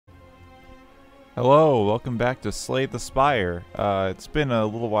Hello, welcome back to Slay the Spire. It's been a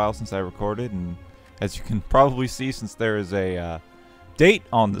little while since I recorded, and as you can probably see, since there is a date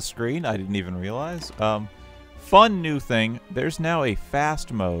on the screen, I didn't even realize. Fun new thing, there's now a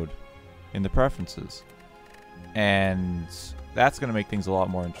fast mode in the preferences, and that's going to make things a lot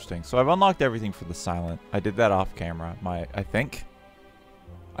more interesting. So I've unlocked everything for the silent. I did that off camera, I think.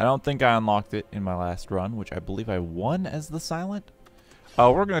 I don't think I unlocked it in my last run, which I believe I won as the silent.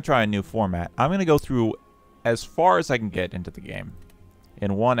 We're going to try a new format. I'm going to go through as far as I can get into the game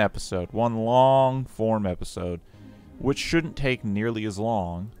in one episode, one long form episode, which shouldn't take nearly as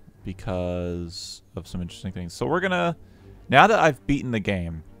long because of some interesting things. So we're going to, now that I've beaten the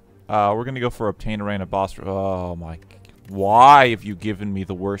game, we're going to go for obtain a random boss. Oh my, why have you given me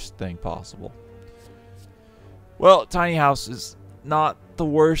the worst thing possible? Well, Tiny House is not the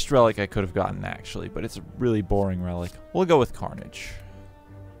worst relic I could have gotten actually, but it's a really boring relic. We'll go with Carnage.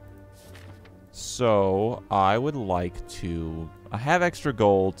 So, I would like to... I have extra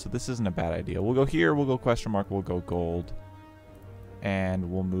gold, so this isn't a bad idea. We'll go here, we'll go question mark, we'll go gold. And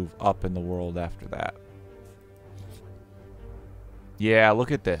we'll move up in the world after that. Yeah,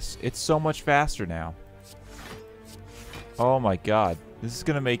 look at this. It's so much faster now. Oh my god. This is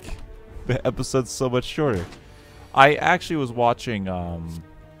gonna make the episode so much shorter. I actually was watching, I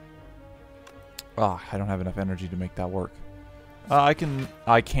don't have enough energy to make that work. I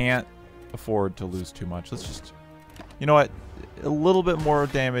can't afford to lose too much. Let's just, you know what, a little bit more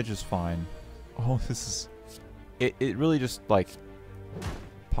damage is fine. Oh, this is, it really just like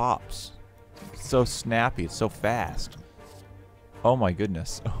pops. It's so snappy, it's so fast. Oh my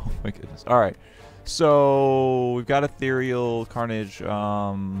goodness. Oh my goodness. All right, so we've got Ethereal, Carnage,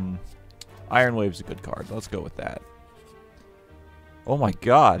 Iron Wave's a good card. Let's go with that. Oh my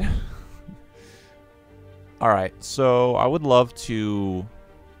god. All right, so I would love to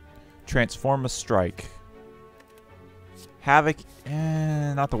transform a strike. Havoc,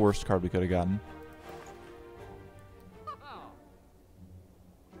 not the worst card we could have gotten.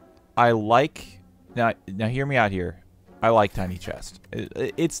 I like, now hear me out here. I like Tiny Chest.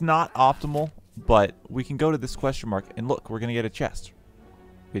 It's not optimal, but we can go to this question mark and look, we're gonna get a chest.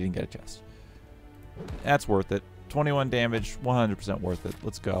 We didn't get a chest. That's worth it. 21 damage, 100% worth it.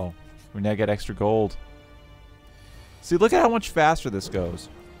 Let's go. We now get extra gold. See, look at how much faster this goes.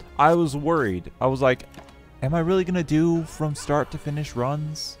 I was worried. I was like, am I really going to do from start to finish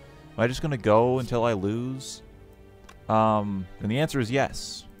runs? Am I just going to go until I lose? And the answer is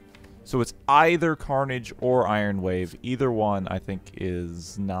yes. So it's either Carnage or Iron Wave. Either one, I think,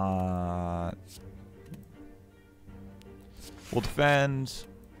 is not... We'll defend.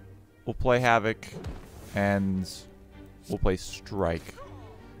 We'll play Havoc. And we'll play Strike.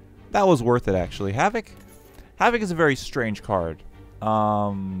 That was worth it, actually. Havoc is a very strange card.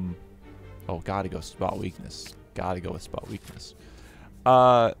 Oh, gotta go spot weakness. Gotta go with spot weakness.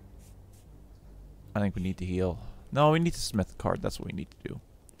 I think we need to heal. No, we need to smith the card. That's what we need to do.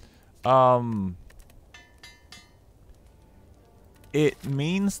 It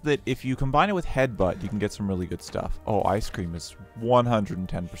means that if you combine it with Headbutt, you can get some really good stuff. Oh, Ice Cream is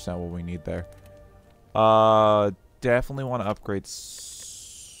 110% what we need there. Definitely want to upgrade...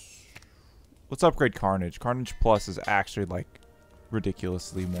 Let's upgrade Carnage. Carnage Plus is actually, like,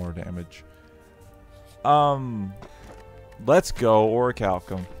 ridiculously more damage. Let's go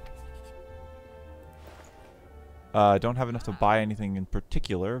Orichalcum. Don't have enough to buy anything in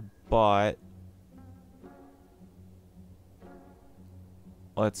particular, but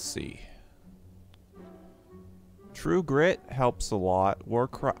let's see. True Grit helps a lot.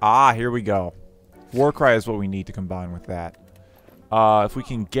 Warcry. Ah, here we go. Warcry is what we need to combine with that. If we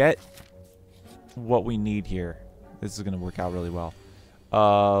can get what we need here, this is gonna work out really well.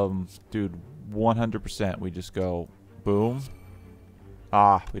 Dude, 100% we just go boom.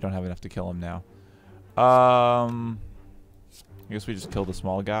 Ah, we don't have enough to kill him now. I guess we just kill the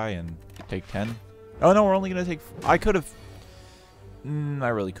small guy and take 10. Oh no, we're only gonna take... I could have... I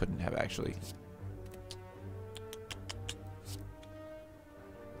really couldn't have, actually.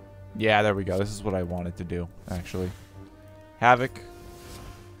 Yeah, there we go. This is what I wanted to do, actually. Havoc.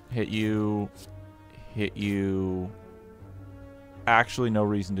 Hit you. Hit you. Actually, no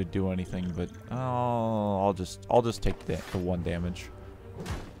reason to do anything, but I'll just take the 1 damage.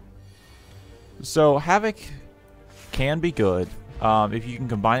 So Havoc can be good if you can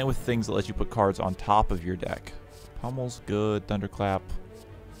combine it with things that let you put cards on top of your deck. Pummel's good. Thunderclap.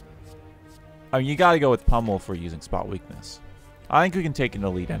 I mean, you gotta go with Pummel for using spot weakness. I think we can take an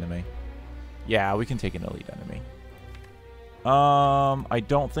elite enemy. Yeah, we can take an elite enemy. I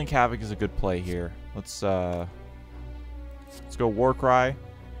don't think Havoc is a good play here. Let's go Warcry.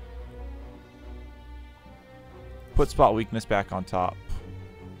 Put spot weakness back on top.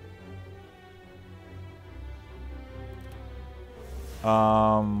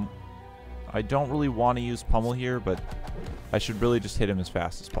 I don't really want to use pummel here, but I should really just hit him as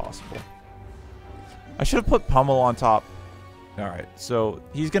fast as possible. I should have put pummel on top. Alright, so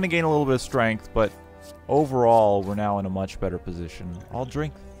he's going to gain a little bit of strength, but overall, we're now in a much better position. I'll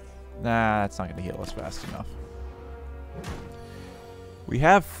drink. Nah, that's not going to heal us fast enough. We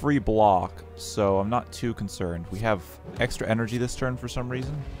have free block, so I'm not too concerned. We have extra energy this turn for some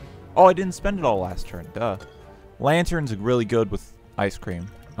reason. Oh, I didn't spend it all last turn. Duh. Lantern's really good with ice cream.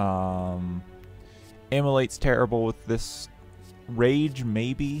 Immolate's terrible with this. Rage,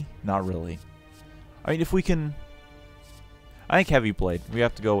 maybe? Not really. I mean, if we can... I think Heavy Blade. We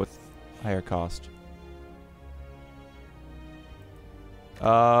have to go with higher cost.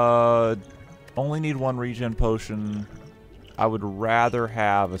 Only need one regen potion. I would rather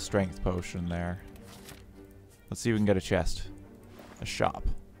have a strength potion there. Let's see if we can get a chest. A shop.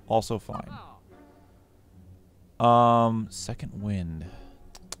 Also fine. Second wind.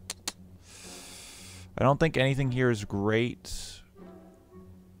 I don't think anything here is great.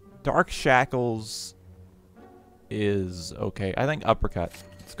 Dark Shackles is okay. I think uppercut.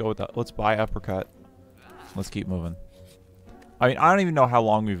 Let's go with that. Let's buy uppercut. Let's keep moving. I mean, I don't even know how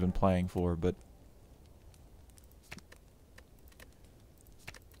long we've been playing for, but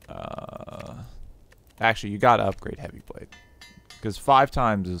actually, you gotta upgrade Heavy Blade because 5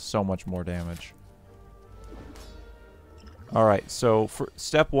 times is so much more damage. All right, so for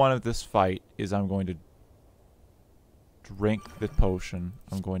step 1 of this fight is I'm going to drink the potion.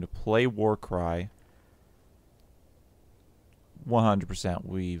 I'm going to play Warcry. 100%.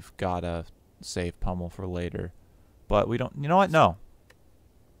 We've gotta save pummel for later, but we don't. You know what? No.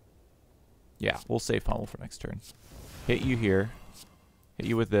 Yeah, we'll save pummel for next turn. Hit you here. Hit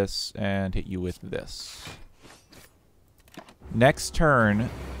you with this, and hit you with this. Next turn,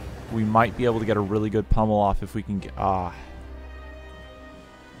 we might be able to get a really good pummel off if we can get... All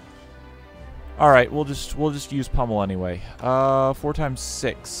right, we'll just use pummel anyway. 4 times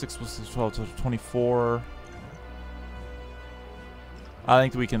 6. 6 plus 12, so 24. I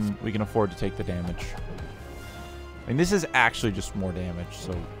think we can afford to take the damage. I mean, this is actually just more damage,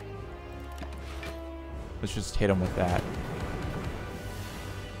 so let's just hit him with that.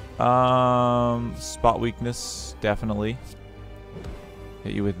 Spot weakness, definitely.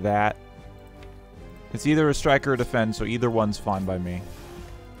 Hit you with that. It's either a strike or a defend, so either one's fine by me.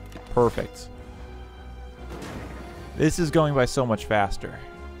 Perfect. This is going by so much faster.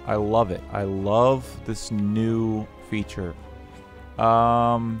 I love it. I love this new feature.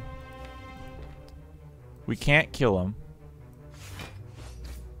 We can't kill him.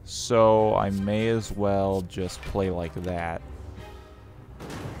 So I may as well just play like that.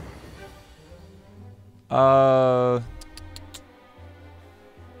 I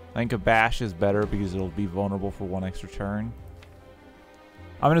think a bash is better because it'll be vulnerable for 1 extra turn.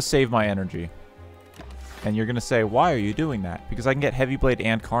 I'm going to save my energy. And you're going to say, why are you doing that? Because I can get Heavy Blade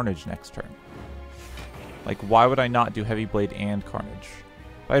and Carnage next turn. Like, why would I not do Heavy Blade and Carnage?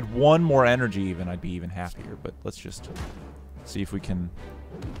 If I had 1 more energy even, I'd be even happier. But let's just see if we can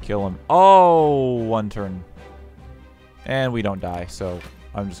kill him. Oh, 1 turn. And we don't die, so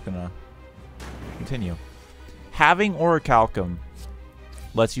I'm just going to continue. Having Orichalcum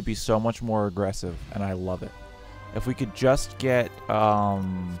lets you be so much more aggressive, and I love it. If we could just get,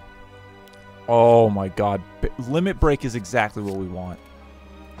 oh my god, Limit Break is exactly what we want.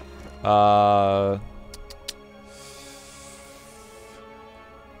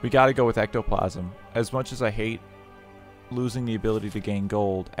 We gotta go with Ectoplasm. As much as I hate losing the ability to gain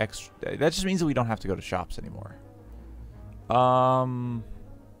gold, that just means that we don't have to go to shops anymore.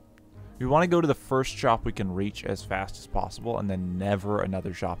 We want to go to the first shop we can reach as fast as possible, and then never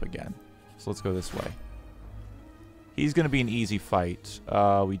another shop again. So let's go this way. He's going to be an easy fight.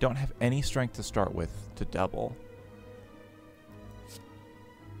 We don't have any strength to start with to double.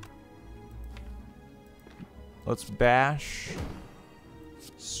 Let's bash,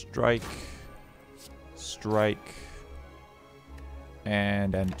 strike, strike,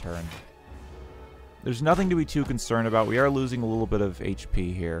 and end turn. There's nothing to be too concerned about. We are losing a little bit of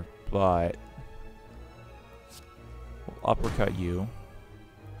HP here, but we'll uppercut you.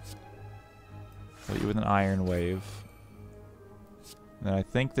 Hit you with an Iron Wave. And I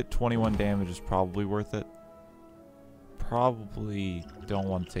think that 21 damage is probably worth it. Probably don't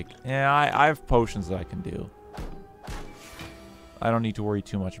want to take... Yeah, I have potions that I can do. I don't need to worry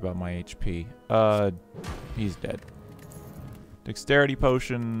too much about my HP. He's dead. Dexterity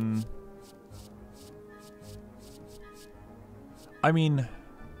potion. I mean,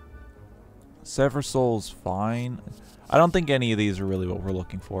 Sever Soul's fine. I don't think any of these are really what we're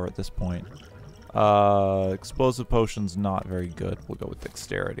looking for at this point. Explosive Potion's not very good. We'll go with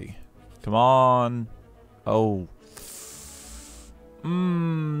Dexterity. Come on. Oh.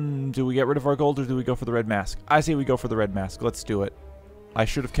 Do we get rid of our gold or do we go for the red mask? I say we go for the red mask. Let's do it. I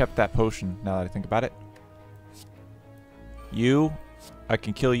should have kept that potion now that I think about it. You. I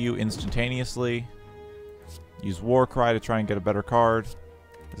can kill you instantaneously. Use War Cry to try and get a better card.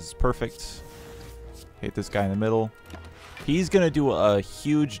 This is perfect. Hit this guy in the middle. He's going to do a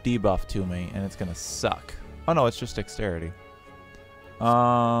huge debuff to me, and it's going to suck. Oh, no, it's just Dexterity.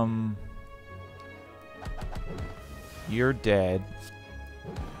 You're dead.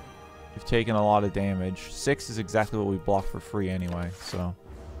 You've taken a lot of damage. 6 is exactly what we blocked for free anyway, so.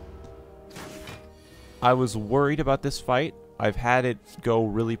 I was worried about this fight. I've had it go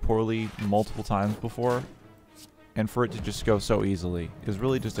really poorly multiple times before. And for it to just go so easily is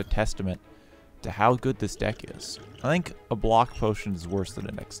really just a testament to how good this deck is. I think a block potion is worse than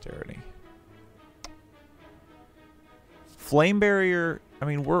a Dexterity. Flame Barrier, I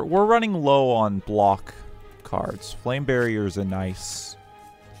mean, we're running low on block cards. Flame Barrier is a nice,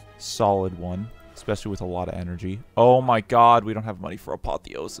 solid one, especially with a lot of energy. Oh my god, we don't have money for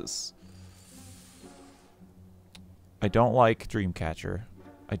Apotheosis. I don't like Dreamcatcher.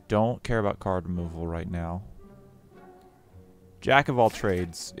 I don't care about card removal right now. Jack of all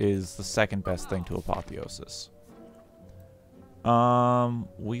trades is the second best thing to Apotheosis.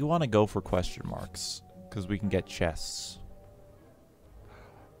 We want to go for question marks because we can get chests.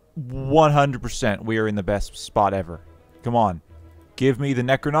 100% we are in the best spot ever. Come on. Give me the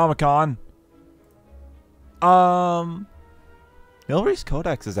Necronomicon. Milry's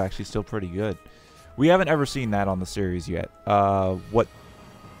Codex is actually still pretty good. We haven't ever seen that on the series yet. What?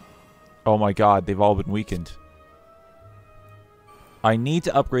 Oh my god, they've all been weakened. I need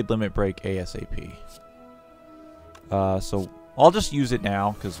to upgrade Limit Break ASAP. So I'll just use it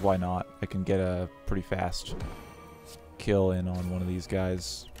now, because why not? I can get a pretty fast kill in on one of these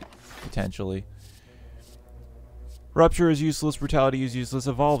guys, potentially. Rupture is useless, Brutality is useless,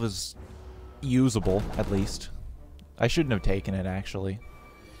 Evolve is usable, at least. I shouldn't have taken it, actually.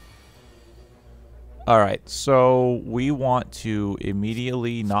 Alright, so we want to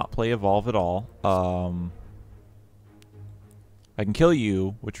immediately not play Evolve at all. I can kill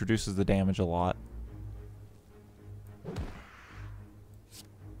you, which reduces the damage a lot.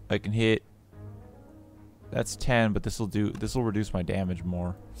 I can hit. That's 10, but this will reduce my damage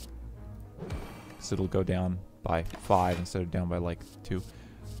more. So it'll go down by 5 instead of down by like 2.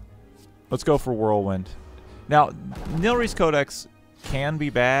 Let's go for Whirlwind. Now, Nilry's Codex can be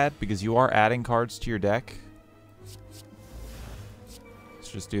bad because you are adding cards to your deck.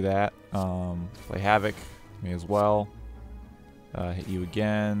 Let's just do that. Play Havoc, me as well. Hit you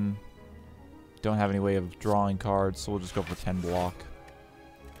again. Don't have any way of drawing cards, so we'll just go for 10 block.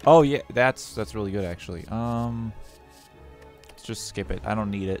 Oh yeah, that's really good actually. Let's just skip it. I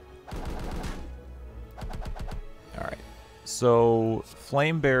don't need it. All right. So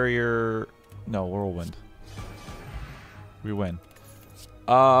Flame Barrier, no, Whirlwind. We win.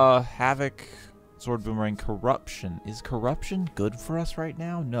 Havoc, Sword Boomerang, Corruption. Is Corruption good for us right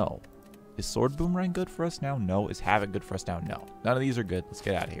now? No. Is Sword Boomerang good for us now? No. Is Havoc good for us now? No. None of these are good. Let's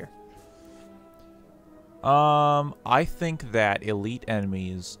get out of here. I think that elite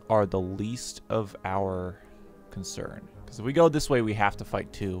enemies are the least of our concern. Because if we go this way, we have to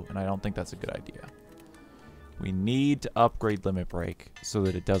fight 2, and I don't think that's a good idea. We need to upgrade Limit Break so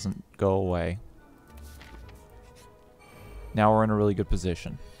that it doesn't go away. Now we're in a really good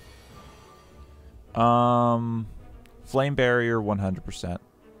position. Flame Barrier, 100%.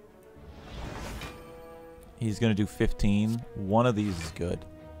 He's going to do 15. One of these is good.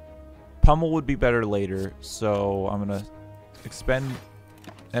 Pummel would be better later, so I'm going to expend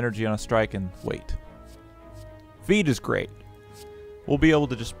energy on a strike and wait. Feed is great. We'll be able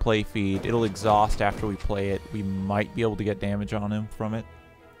to just play Feed. It'll exhaust after we play it. We might be able to get damage on him from it.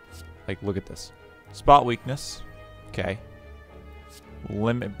 Like, look at this. Spot Weakness. Okay.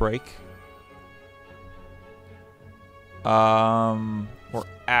 Limit Break. We're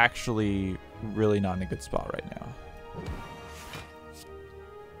actually really not in a good spot right now.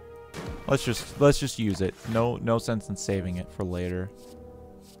 Let's just use it. No sense in saving it for later.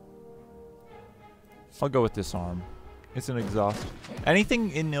 I'll go with Disarm. It's an exhaust.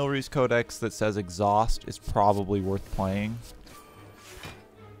 Anything in Nilry's Codex that says exhaust is probably worth playing.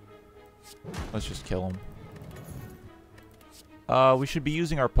 Let's just kill him. We should be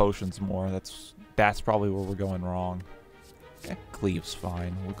using our potions more. That's probably where we're going wrong. Okay, Cleave's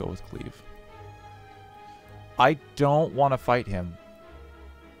fine. We'll go with Cleave. I don't want to fight him.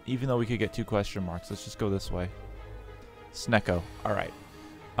 Even though we could get 2 question marks. Let's just go this way. Snecko. Alright.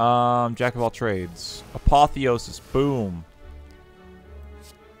 Jack of all trades. Apotheosis. Boom.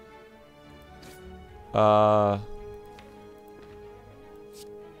 Why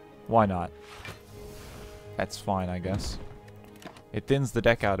not? That's fine, I guess. It thins the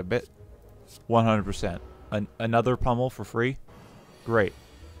deck out a bit. 100%. Another pummel for free? Great.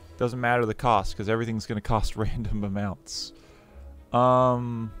 Doesn't matter the cost, because everything's going to cost random amounts.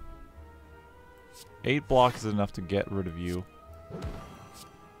 8 blocks is enough to get rid of you.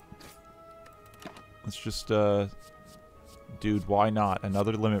 Let's just, dude, why not?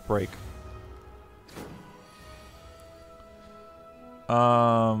 Another limit break.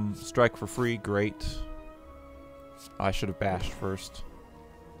 Strike for free, great. I should have bashed first.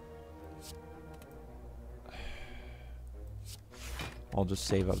 I'll just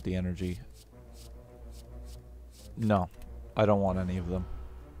save up the energy. No, I don't want any of them.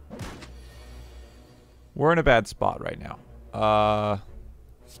 We're in a bad spot right now.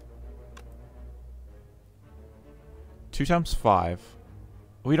 2 times 5.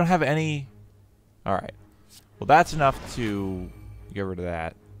 We don't have any... Alright. Well, that's enough to get rid of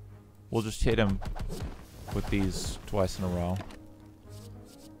that. We'll just hit him with these twice in a row.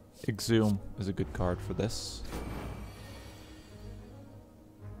 Exhume is a good card for this.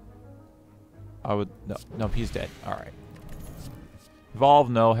 I would... No, he's dead. Alright. Evolve,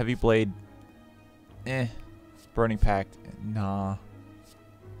 no. Heavy Blade. Burning Pact. Nah.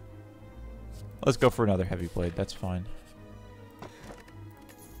 Let's go for another Heavy Blade. That's fine.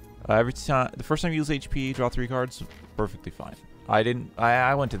 Every time... The first time you use HP, draw 3 cards. Perfectly fine. I didn't...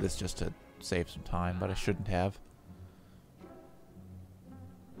 I went to this just to save some time, but I shouldn't have.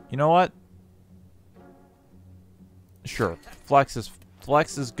 You know what? Sure. Flex is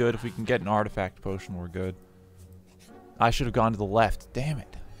good. If we can get an artifact potion, we're good. I should have gone to the left. Damn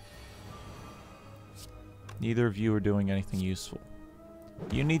it. Neither of you are doing anything useful.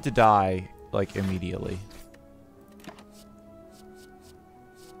 You need to die, like, immediately.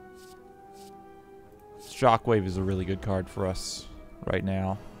 Shockwave is a really good card for us right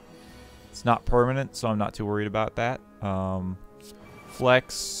now. It's not permanent, so I'm not too worried about that.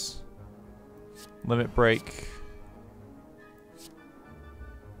 Flex. Limit break.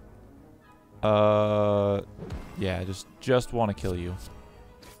 Yeah, just want to kill you.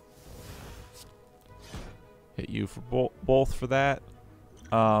 Hit you for both for that.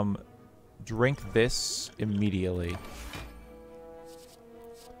 Drink this immediately.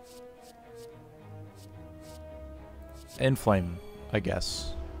 Inflame, I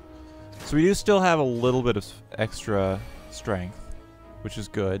guess. So we do still have a little bit of extra strength, which is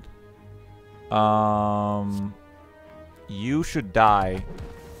good. You should die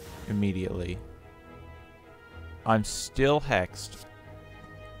immediately. I'm still hexed.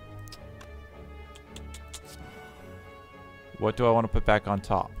 What do I want to put back on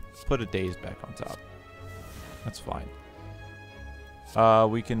top? Put a daze back on top. That's fine.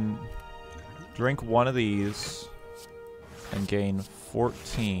 We can drink one of these and gain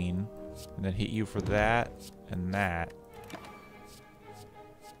 14, and then hit you for that and that.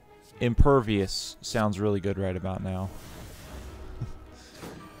 Impervious sounds really good right about now.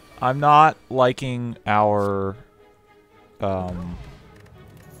 I'm not liking our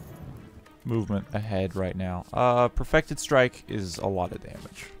movement ahead right now. Perfected Strike is a lot of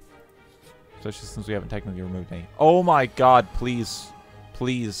damage. Especially since we haven't technically removed any. Oh my god, please.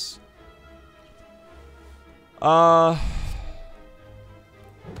 Please.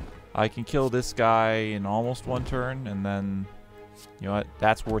 I can kill this guy in almost 1 turn, and then... You know what?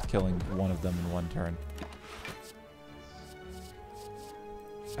 That's worth killing one of them in 1 turn.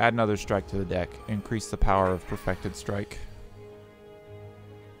 Add another strike to the deck. Increase the power of Perfected Strike.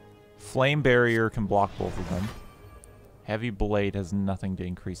 Flame Barrier can block both of them. Heavy Blade has nothing to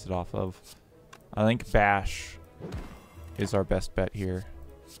increase it off of. I think Bash is our best bet here.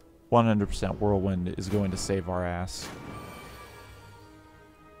 100% Whirlwind is going to save our ass.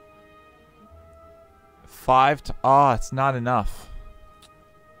 5 to... Ah, it's not enough.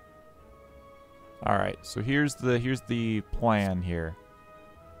 Alright, so here's the plan here.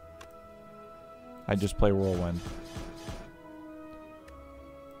 I just play Whirlwind.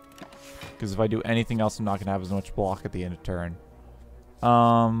 Because if I do anything else, I'm not going to have as much block at the end of turn.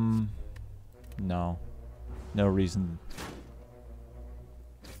 No. No reason.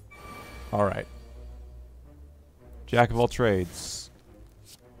 Alright. Jack of all trades.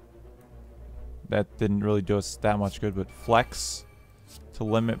 That didn't really do us that much good, but Flex to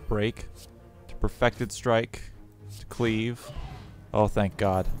limit break, to Perfected Strike, to cleave. Oh, thank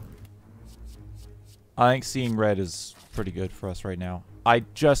God. I think seeing red is pretty good for us right now. I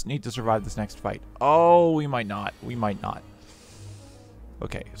just need to survive this next fight. Oh, we might not. We might not.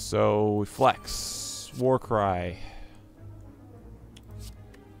 Okay, so we flex. War cry.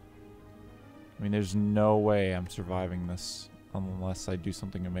 I mean, there's no way I'm surviving this unless I do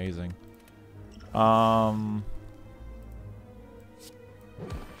something amazing.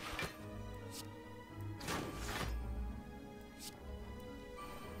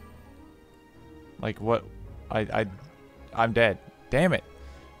 Like what? I'm dead. Damn it.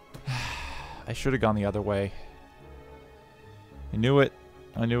 I should have gone the other way. I knew it.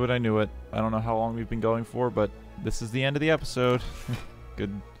 I knew it. I knew it. I don't know how long we've been going for, but this is the end of the episode.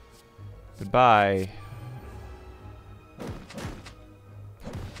 Goodbye.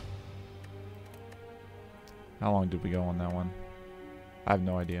 How long did we go on that one? I have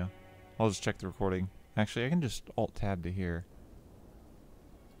no idea. I'll just check the recording. Actually, I can just Alt-Tab to here.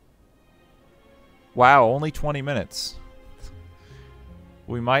 Wow, only 20 minutes.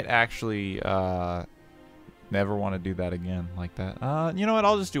 We might actually never want to do that again like that. You know what?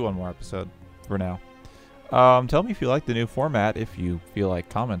 I'll just do one more episode for now. Tell me if you like the new format, if you feel like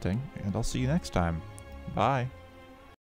commenting, and I'll see you next time. Bye.